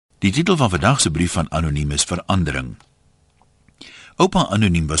Die titel van vandag se brief van Anoniem is Verandering. Oupa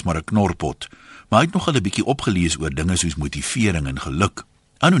Anoniem was maar 'n knorpot, maar hy het nogal 'n bietjie opgelees oor dinge soos motivering en geluk.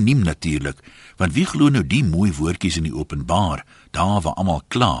 Anoniem natuurlik, want wie glo nou die mooi woordjies in die openbaar, daar waar almal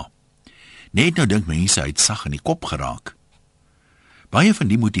kla. Net nou dink mense hy het sag in die kop geraak. Baie van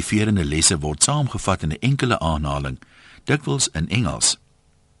die motiverende lesse word saamgevat in 'n enkele aanhaling, dikwels in Engels.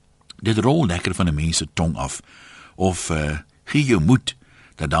 Dit rol lekker van 'n mens se tong af, of gee jou moed,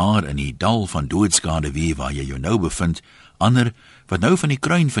 dat daar in die dal van doodskade weer waar jy jou nou bevind, ander, wat nou van die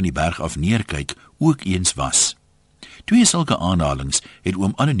kruin van die berg af neerkyk, ook eens was. 2 sulke aanhalings het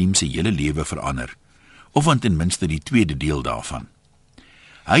oom Anoniem se hele lewe verander, of want ten minste die tweede deel daarvan.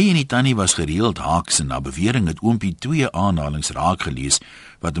 Hy en die tannie was gereeld haaks en na bewering het oompie 2 aanhalings raak gelees,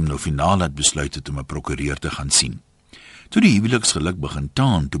 wat hom nou finaal het besluit het om 'n prokureur te gaan sien. Toe die huweliksgeluk begin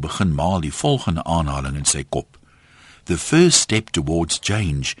taan, toe begin maal die volgende aanhaling in sy kop. The first step towards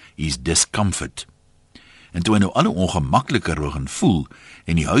change is discomfort. En toe hy nou al hoe ongemakliker begin voel,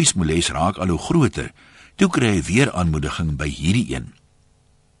 en die huismoles raak al hoe groter, toe kry hy weer aanmoediging by hierdie een.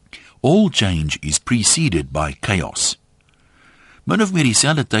 All change is preceded by chaos. Min of meer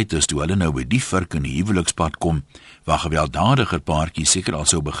dieselfde tyd as toe hulle nou by die virk in die huwelikspad kom, waar gewelddadige paartjies seker al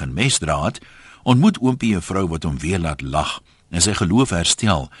sou begin mesdra het, ontmoet oompie 'n vrou wat hom weer laat lag, en sy geloof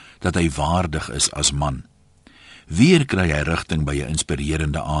herstel, dat hy waardig is as man. Weer kry hy rigting by 'n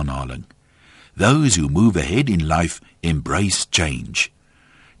inspirerende aanhaling. Those who move ahead in life embrace change.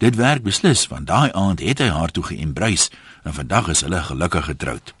 Dit werk beslis, want daai aand het hy haar toe geembrace, en vandag is hulle gelukkig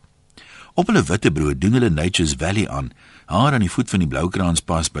getroud. Op hulle witbrood doen hulle Nature's Valley aan die voet van die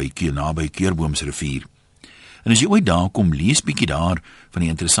Bloukraanspas naby Keurboomsrivier. En as jy ooit daar kom, lees bietjie daar van die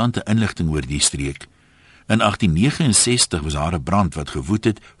interessante inligting oor die streek. In 1869 was daar 'n brand wat gewoed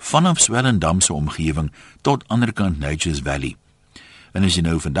het vanaf Swellendam se omgewing tot anderkant Nature's Valley. En as jy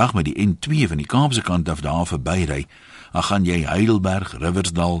nou vandag met die N2 van die Kaapse kant af daar verbyry, dan gaan jy Heidelberg,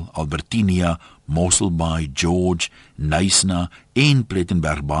 Riversdal, Albertinia, Mosselbaai, George, Nysna en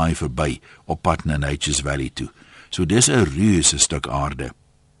Plettenberg Baai verby op pad na Nature's Valley toe. So dis 'n reuse stuk aarde.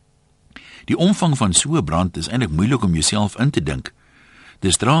 Die omvang van so 'n brand is eintlik moeilik om jouself in te dink.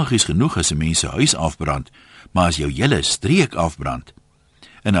 Dis tragies genoeg as 'n mens se huis afbrand, maar as jou hele streek afbrand.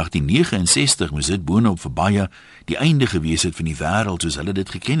 In 1869 moes dit boonop vir baie die einde gewees het van die wêreld soos hulle dit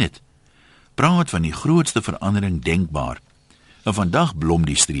geken het. Praat van die grootste verandering denkbaar. En vandag blom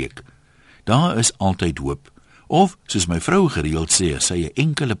die streek. Daar is altyd hoop. Of, soos my vrou gereeld sê, as sy 'n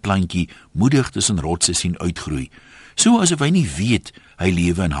enkele plantjie moedig tussen rotse sien uitgroei, so asof hy nie weet hy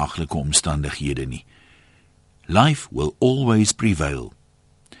lewe in haglike omstandighede nie. Life will always prevail.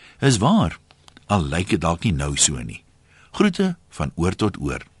 Is waar, al lyk dit dalk nie nou so nie. Groete van oor tot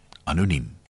oor, Anoniem.